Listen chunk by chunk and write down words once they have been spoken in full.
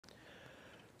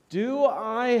Do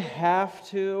I have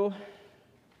to?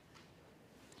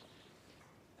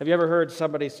 Have you ever heard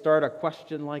somebody start a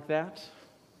question like that?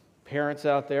 Parents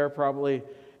out there probably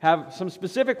have some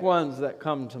specific ones that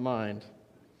come to mind.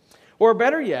 Or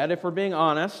better yet, if we're being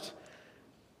honest,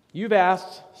 you've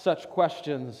asked such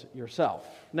questions yourself.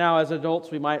 Now, as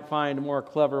adults, we might find more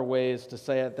clever ways to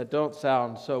say it that don't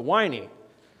sound so whiny,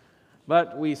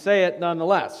 but we say it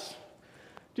nonetheless.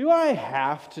 Do I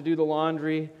have to do the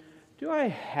laundry? Do I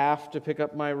have to pick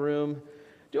up my room?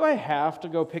 Do I have to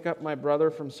go pick up my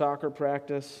brother from soccer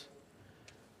practice?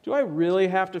 Do I really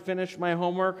have to finish my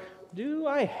homework? Do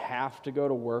I have to go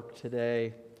to work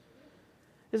today?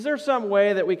 Is there some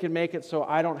way that we can make it so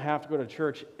I don't have to go to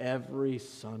church every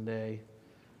Sunday?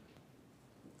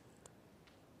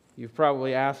 You've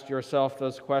probably asked yourself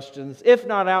those questions, if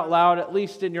not out loud, at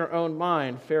least in your own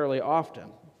mind, fairly often.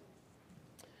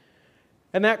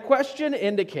 And that question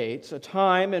indicates a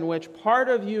time in which part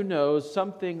of you knows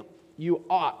something you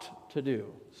ought to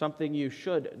do, something you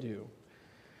should do,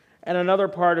 and another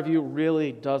part of you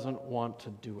really doesn't want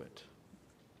to do it.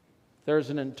 There's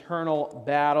an internal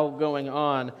battle going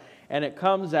on, and it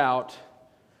comes out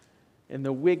in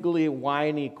the wiggly,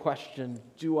 whiny question,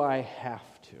 do I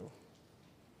have to?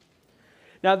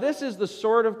 Now, this is the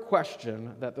sort of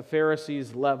question that the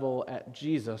Pharisees level at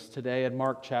Jesus today in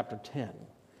Mark chapter 10.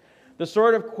 The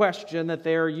sort of question that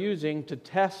they are using to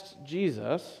test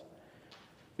Jesus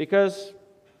because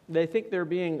they think they're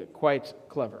being quite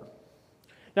clever.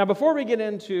 Now, before we get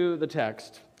into the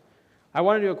text, I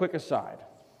want to do a quick aside.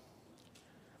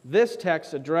 This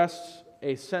text addressed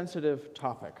a sensitive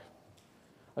topic,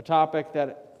 a topic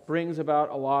that brings about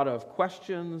a lot of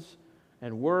questions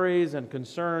and worries and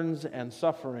concerns and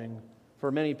suffering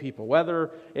for many people, whether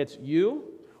it's you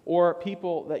or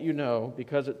people that you know,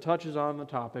 because it touches on the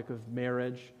topic of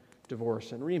marriage,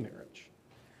 divorce, and remarriage.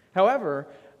 However,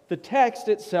 the text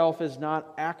itself is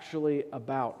not actually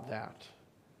about that.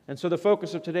 And so the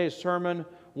focus of today's sermon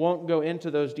won't go into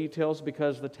those details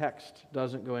because the text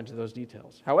doesn't go into those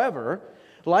details. However,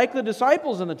 like the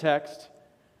disciples in the text,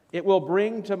 it will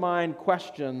bring to mind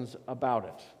questions about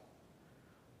it.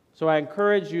 So I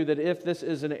encourage you that if this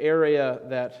is an area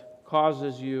that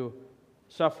causes you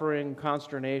suffering,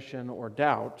 consternation, or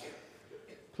doubt,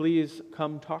 please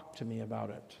come talk to me about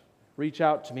it. Reach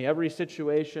out to me. Every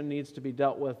situation needs to be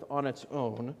dealt with on its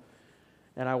own,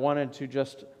 and I wanted to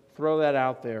just throw that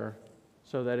out there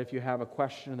so that if you have a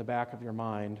question in the back of your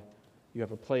mind, you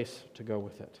have a place to go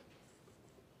with it.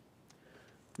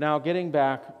 Now, getting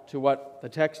back to what the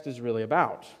text is really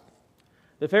about.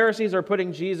 The Pharisees are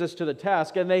putting Jesus to the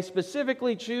test, and they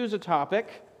specifically choose a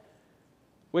topic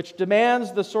which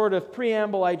demands the sort of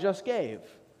preamble I just gave.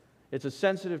 It's a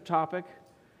sensitive topic,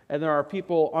 and there are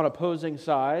people on opposing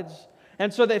sides,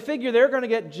 and so they figure they're going to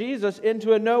get Jesus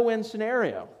into a no-win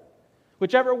scenario.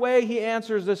 Whichever way he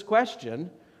answers this question,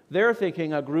 they're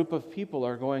thinking a group of people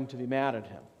are going to be mad at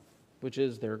him, which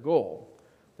is their goal.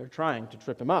 They're trying to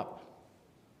trip him up.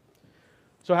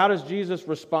 So how does Jesus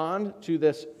respond to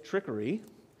this trickery?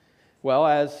 Well,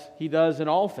 as he does in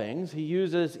all things, he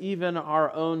uses even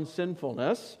our own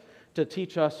sinfulness to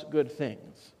teach us good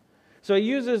things. So he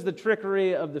uses the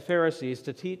trickery of the Pharisees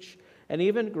to teach an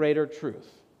even greater truth,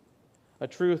 a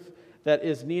truth that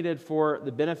is needed for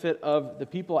the benefit of the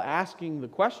people asking the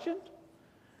question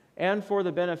and for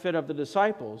the benefit of the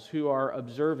disciples who are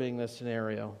observing this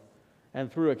scenario,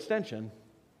 and through extension,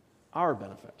 our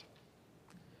benefit.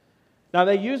 Now,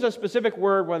 they use a specific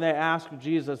word when they ask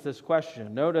Jesus this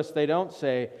question. Notice they don't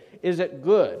say, is it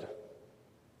good?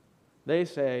 They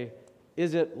say,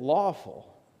 is it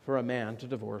lawful for a man to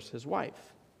divorce his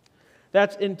wife?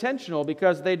 That's intentional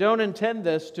because they don't intend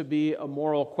this to be a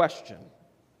moral question.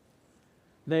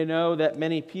 They know that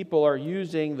many people are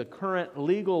using the current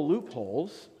legal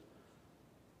loopholes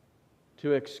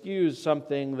to excuse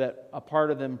something that a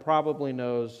part of them probably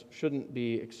knows shouldn't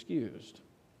be excused.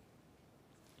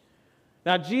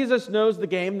 Now, Jesus knows the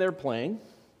game they're playing.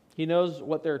 He knows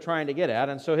what they're trying to get at.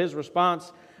 And so his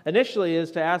response initially is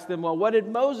to ask them, well, what did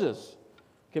Moses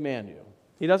command you?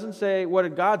 He doesn't say, what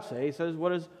did God say? He says, what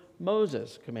does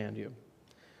Moses command you?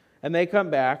 And they come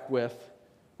back with,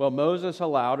 well, Moses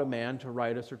allowed a man to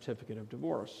write a certificate of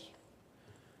divorce.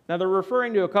 Now, they're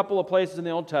referring to a couple of places in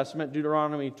the Old Testament.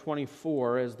 Deuteronomy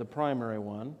 24 is the primary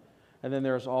one. And then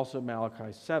there's also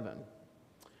Malachi 7.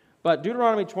 But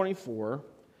Deuteronomy 24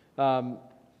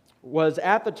 was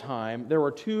at the time, there were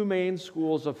two main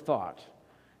schools of thought.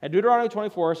 And Deuteronomy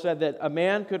 24 said that a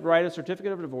man could write a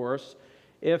certificate of divorce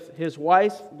if his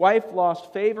wife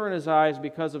lost favor in his eyes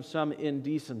because of some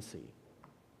indecency,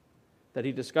 that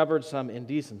he discovered some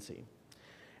indecency.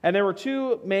 And there were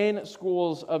two main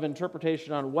schools of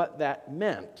interpretation on what that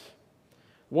meant.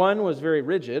 One was very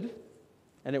rigid,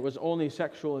 and it was only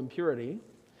sexual impurity.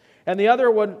 And the other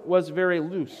one was very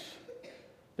loose.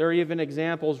 There are even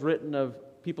examples written of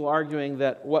people arguing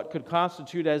that what could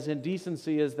constitute as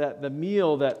indecency is that the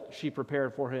meal that she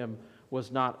prepared for him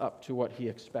was not up to what he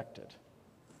expected.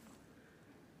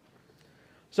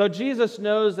 So Jesus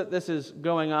knows that this is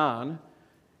going on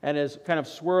and is kind of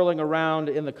swirling around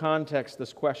in the context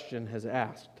this question has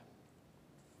asked.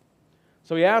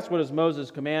 So he asks, "What does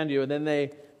Moses command you?" And then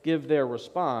they give their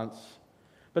response.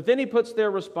 But then he puts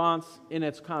their response in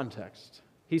its context.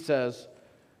 He says,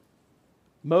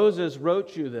 "Moses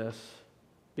wrote you this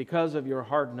because of your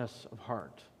hardness of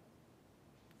heart."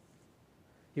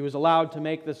 He was allowed to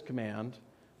make this command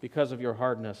because of your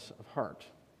hardness of heart.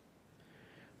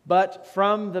 But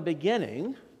from the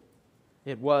beginning,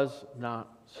 it was not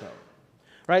so.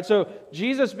 Right? So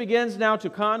Jesus begins now to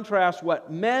contrast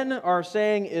what men are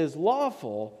saying is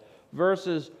lawful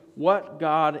versus what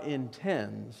God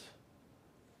intends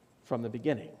from the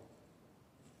beginning.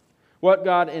 What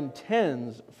God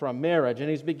intends from marriage. And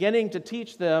he's beginning to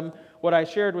teach them what I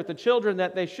shared with the children,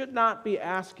 that they should not be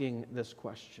asking this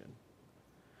question.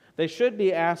 They should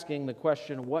be asking the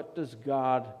question, what does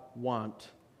God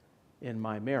want in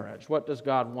my marriage? What does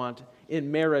God want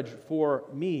in marriage for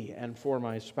me and for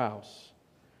my spouse?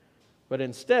 But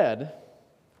instead,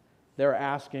 they're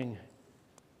asking,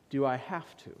 do I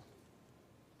have to?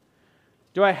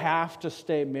 Do I have to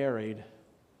stay married?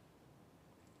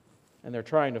 And they're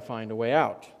trying to find a way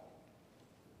out.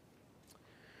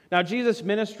 Now, Jesus'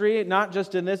 ministry, not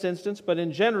just in this instance, but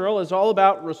in general, is all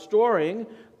about restoring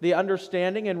the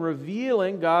understanding and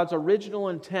revealing God's original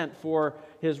intent for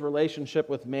his relationship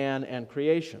with man and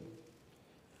creation,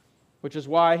 which is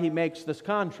why he makes this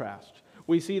contrast.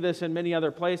 We see this in many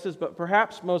other places, but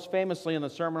perhaps most famously in the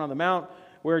Sermon on the Mount,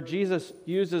 where Jesus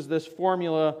uses this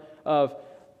formula of,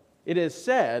 "It is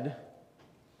said,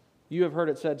 you have heard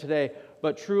it said today,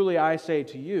 but truly I say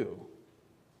to you."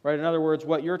 Right? In other words,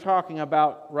 what you're talking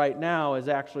about right now is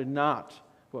actually not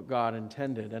what God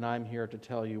intended, and I'm here to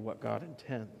tell you what God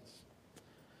intends.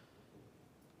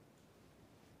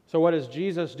 So what is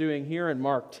Jesus doing here in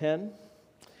Mark 10?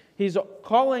 He's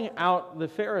calling out the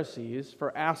Pharisees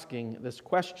for asking this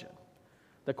question.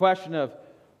 The question of,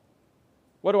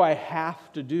 what do I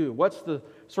have to do? What's the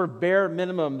sort of bare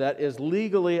minimum that is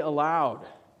legally allowed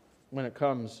when it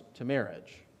comes to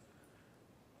marriage?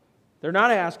 They're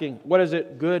not asking, what is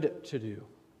it good to do?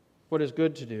 What is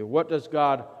good to do? What does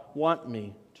God want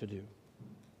me to do?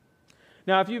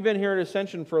 Now, if you've been here at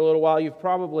Ascension for a little while, you've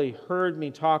probably heard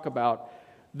me talk about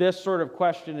this sort of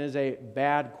question is a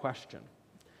bad question.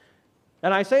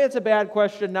 And I say it's a bad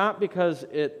question not because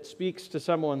it speaks to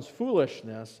someone's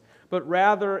foolishness, but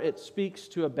rather it speaks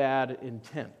to a bad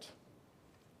intent.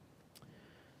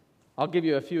 I'll give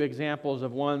you a few examples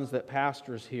of ones that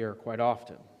pastors hear quite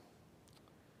often.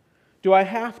 Do I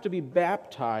have to be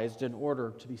baptized in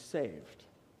order to be saved?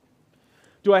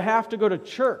 Do I have to go to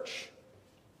church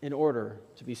in order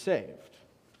to be saved?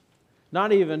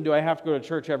 Not even do I have to go to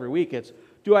church every week. It's,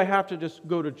 do I have to just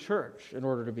go to church in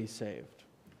order to be saved?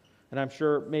 And I'm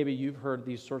sure maybe you've heard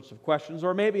these sorts of questions,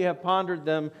 or maybe have pondered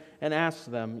them and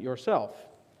asked them yourself.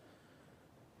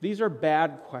 These are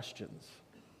bad questions.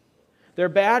 They're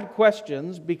bad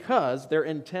questions because their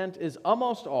intent is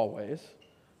almost always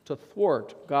to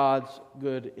thwart God's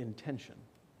good intention,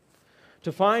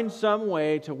 to find some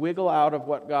way to wiggle out of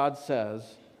what God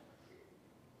says,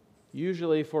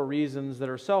 usually for reasons that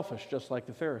are selfish, just like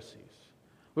the Pharisees.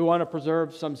 We want to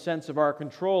preserve some sense of our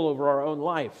control over our own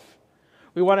life.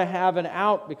 We want to have an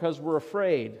out because we're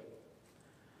afraid.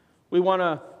 We want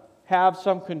to have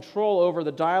some control over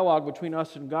the dialogue between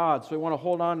us and God, so we want to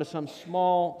hold on to some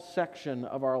small section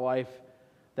of our life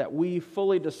that we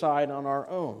fully decide on our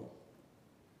own.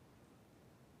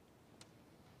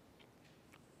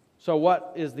 So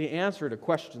what is the answer to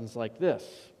questions like this?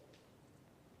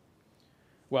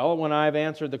 Well, when I've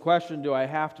answered the question, do I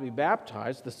have to be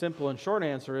baptized? The simple and short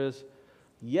answer is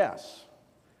yes.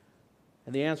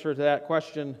 And the answer to that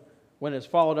question, when it's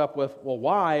followed up with, well,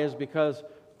 why, is because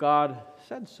God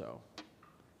said so.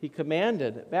 He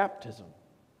commanded baptism.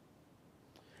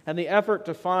 And the effort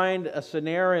to find a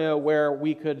scenario where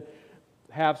we could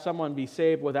have someone be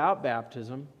saved without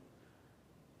baptism,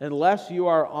 unless you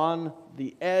are on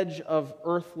the edge of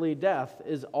earthly death,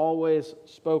 is always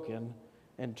spoken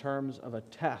in terms of a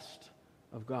test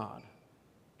of God,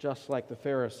 just like the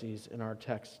Pharisees in our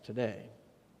text today.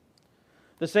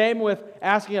 The same with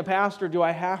asking a pastor, do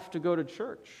I have to go to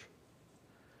church?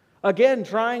 Again,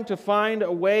 trying to find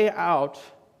a way out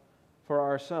for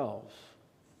ourselves.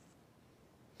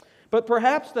 But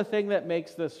perhaps the thing that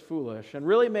makes this foolish and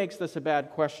really makes this a bad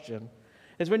question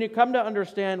is when you come to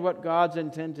understand what God's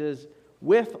intent is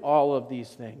with all of these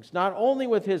things, not only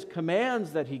with His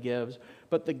commands that He gives,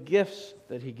 but the gifts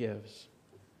that He gives.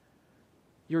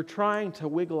 You're trying to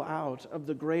wiggle out of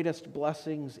the greatest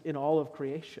blessings in all of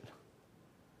creation.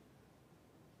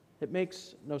 It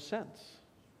makes no sense.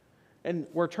 And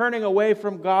we're turning away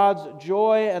from God's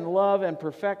joy and love and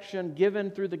perfection given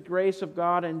through the grace of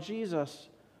God and Jesus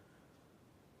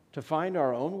to find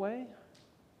our own way,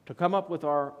 to come up with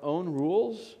our own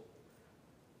rules.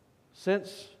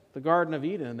 Since the Garden of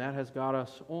Eden, that has got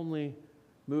us only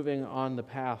moving on the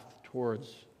path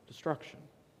towards destruction.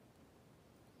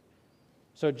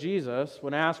 So Jesus,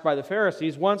 when asked by the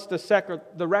Pharisees, wants to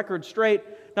set the record straight,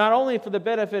 not only for the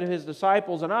benefit of His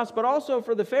disciples and us, but also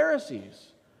for the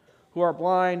Pharisees, who are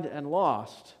blind and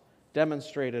lost,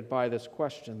 demonstrated by this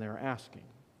question they're asking.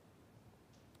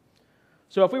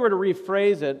 So if we were to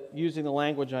rephrase it using the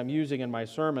language I'm using in my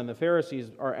sermon, the Pharisees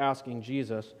are asking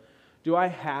Jesus, do I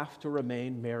have to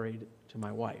remain married to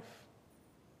my wife?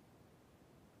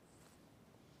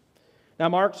 Now,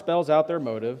 Mark spells out their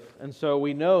motive, and so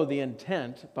we know the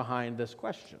intent behind this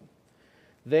question.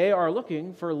 They are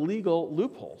looking for legal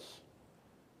loopholes.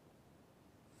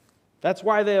 That's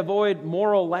why they avoid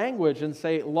moral language and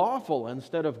say lawful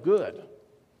instead of good.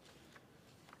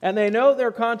 And they know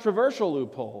they're controversial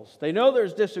loopholes. They know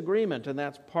there's disagreement, and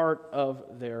that's part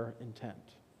of their intent.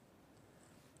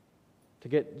 To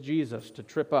get Jesus to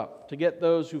trip up, to get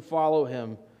those who follow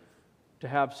Him to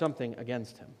have something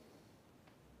against Him.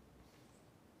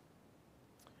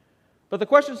 But the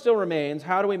question still remains,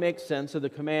 how do we make sense of the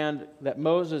command that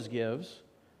Moses gives,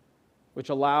 which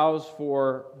allows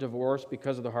for divorce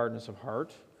because of the hardness of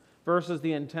heart, versus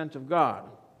the intent of God,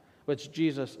 which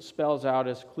Jesus spells out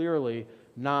as clearly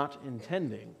not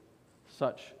intending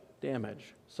such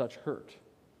damage, such hurt,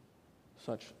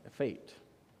 such fate?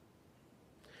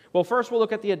 Well, first we'll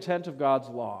look at the intent of God's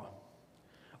law.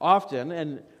 Often,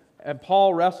 and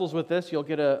Paul wrestles with this, you'll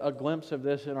get a glimpse of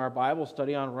this in our Bible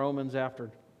study on Romans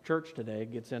after church today,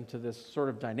 gets into this sort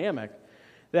of dynamic,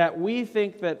 that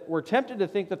we're tempted to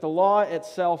think that the law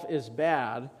itself is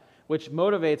bad, which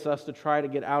motivates us to try to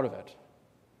get out of it.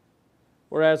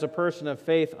 Whereas a person of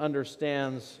faith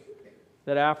understands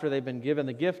that after they've been given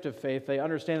the gift of faith, they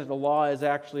understand that the law is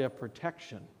actually a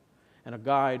protection and a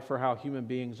guide for how human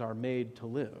beings are made to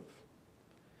live.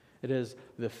 It is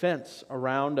the fence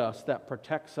around us that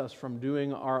protects us from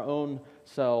doing our own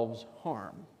selves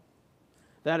harm.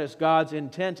 That is God's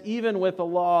intent, even with a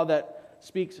law that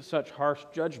speaks such harsh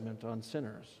judgment on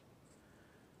sinners.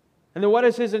 And then what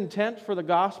is His intent for the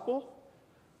gospel?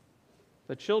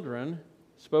 The children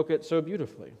spoke it so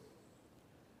beautifully.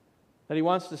 That He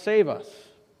wants to save us,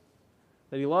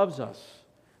 that He loves us,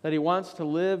 that He wants to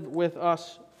live with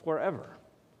us forever.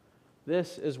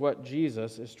 This is what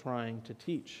Jesus is trying to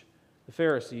teach the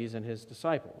Pharisees and His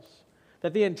disciples.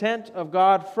 That the intent of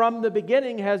God from the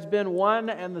beginning has been one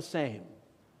and the same.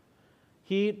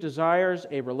 He desires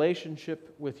a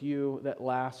relationship with you that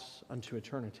lasts unto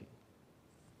eternity.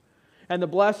 And the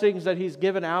blessings that He's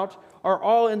given out are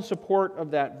all in support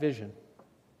of that vision.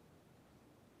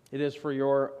 It is for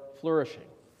your flourishing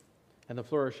and the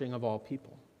flourishing of all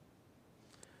people.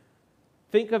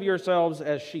 Think of yourselves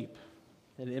as sheep,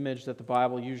 an image that the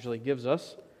Bible usually gives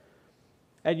us,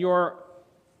 and you're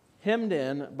hemmed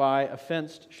in by a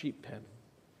fenced sheep pen.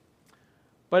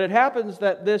 But it happens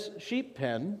that this sheep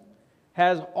pen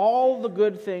has all the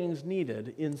good things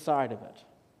needed inside of it.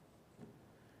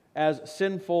 As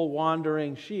sinful,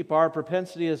 wandering sheep, our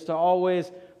propensity is to always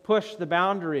push the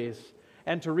boundaries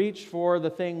and to reach for the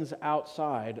things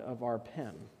outside of our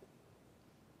pen.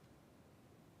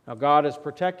 Now, God is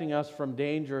protecting us from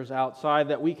dangers outside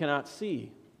that we cannot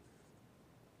see.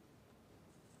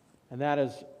 And that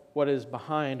is what is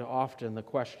behind often the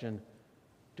question,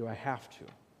 do I have to?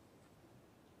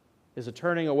 Is a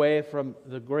turning away from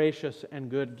the gracious and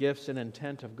good gifts and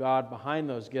intent of God behind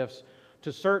those gifts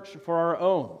to search for our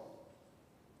own,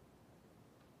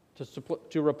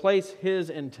 to replace His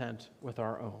intent with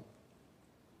our own.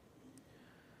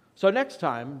 So next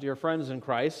time, dear friends in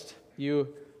Christ,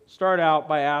 you start out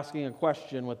by asking a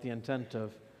question with the intent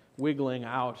of wiggling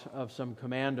out of some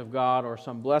command of God or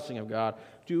some blessing of God.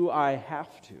 Do I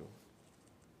have to?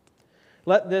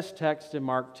 Let this text in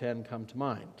Mark 10 come to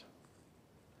mind.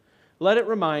 Let it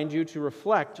remind you to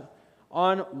reflect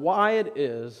on why it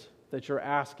is that you're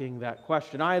asking that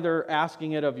question, either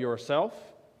asking it of yourself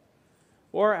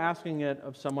or asking it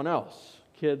of someone else,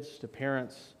 kids to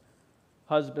parents,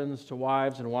 husbands to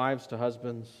wives, and wives to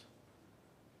husbands,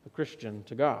 the Christian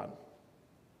to God.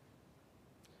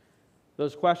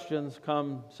 Those questions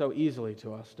come so easily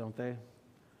to us, don't they?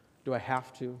 Do I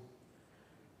have to?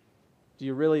 Do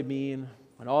you really mean?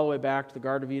 And all the way back to the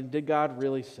Garden of Eden, did God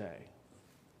really say?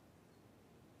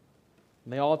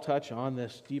 And they all touch on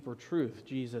this deeper truth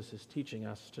Jesus is teaching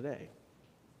us today.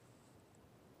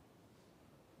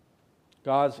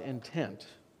 God's intent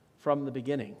from the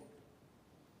beginning.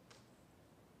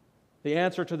 The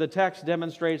answer to the text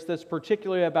demonstrates this,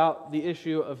 particularly about the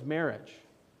issue of marriage.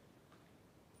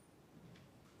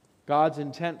 God's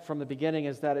intent from the beginning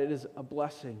is that it is a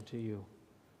blessing to you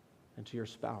and to your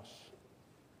spouse.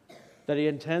 That He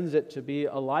intends it to be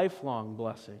a lifelong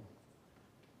blessing,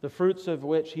 the fruits of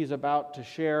which He's about to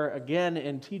share again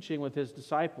in teaching with His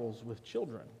disciples with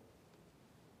children.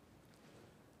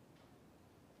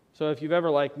 So if you've ever,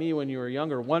 like me when you were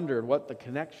younger, wondered what the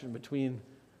connection between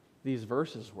these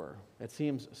verses were, it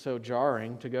seems so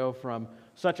jarring to go from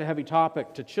such a heavy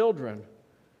topic to children.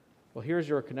 Well, here's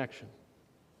your connection.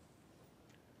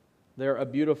 They're a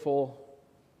beautiful,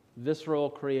 visceral,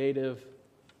 creative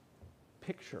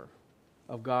picture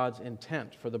of God's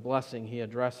intent for the blessing He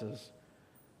addresses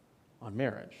on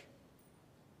marriage.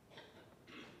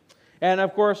 And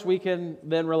of course, we can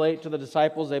then relate to the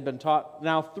disciples. They've been taught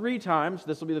now 3 times,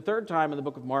 this will be the 3rd time in the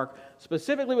book of Mark,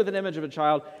 specifically with an image of a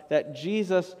child, that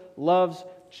Jesus loves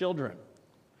children,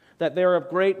 that they're of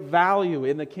great value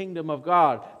in the kingdom of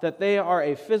God, that they are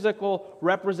a physical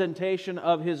representation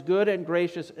of His good and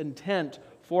gracious intent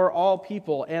for all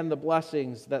people and the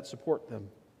blessings that support them.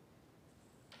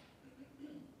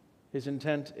 His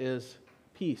intent is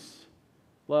peace,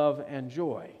 love, and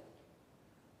joy,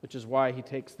 which is why He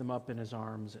takes them up in His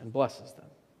arms and blesses them.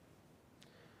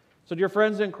 So, dear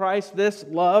friends in Christ, this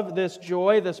love, this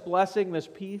joy, this blessing, this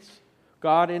peace,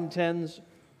 God intends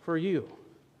for you,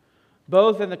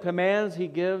 both in the commands He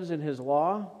gives in His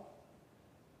law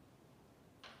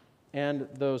and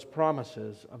those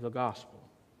promises of the gospel.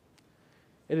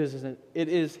 It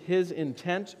is His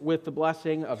intent with the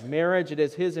blessing of marriage. It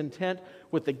is His intent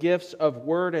with the gifts of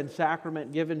word and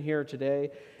sacrament given here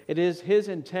today. It is His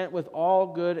intent with all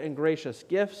good and gracious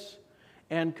gifts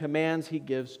and commands He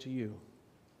gives to you.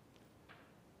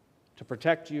 To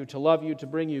protect you, to love you, to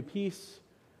bring you peace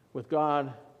with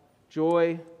God,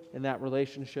 joy in that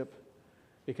relationship,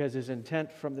 because His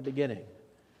intent from the beginning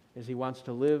is He wants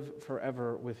to live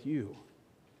forever with you.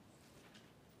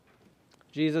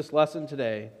 Jesus' lesson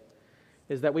today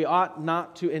is that we ought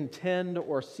not to intend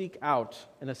or seek out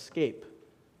an escape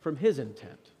from His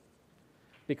intent,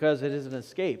 because it is an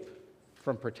escape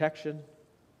from protection,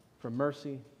 from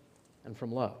mercy, and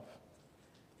from love.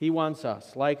 He wants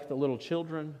us, like the little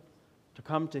children, to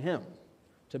come to Him,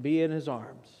 to be in His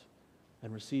arms,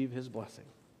 and receive His blessing.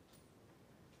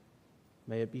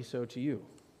 May it be so to you,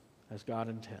 as God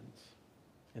intends.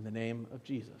 In the name of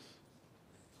Jesus.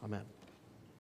 Amen.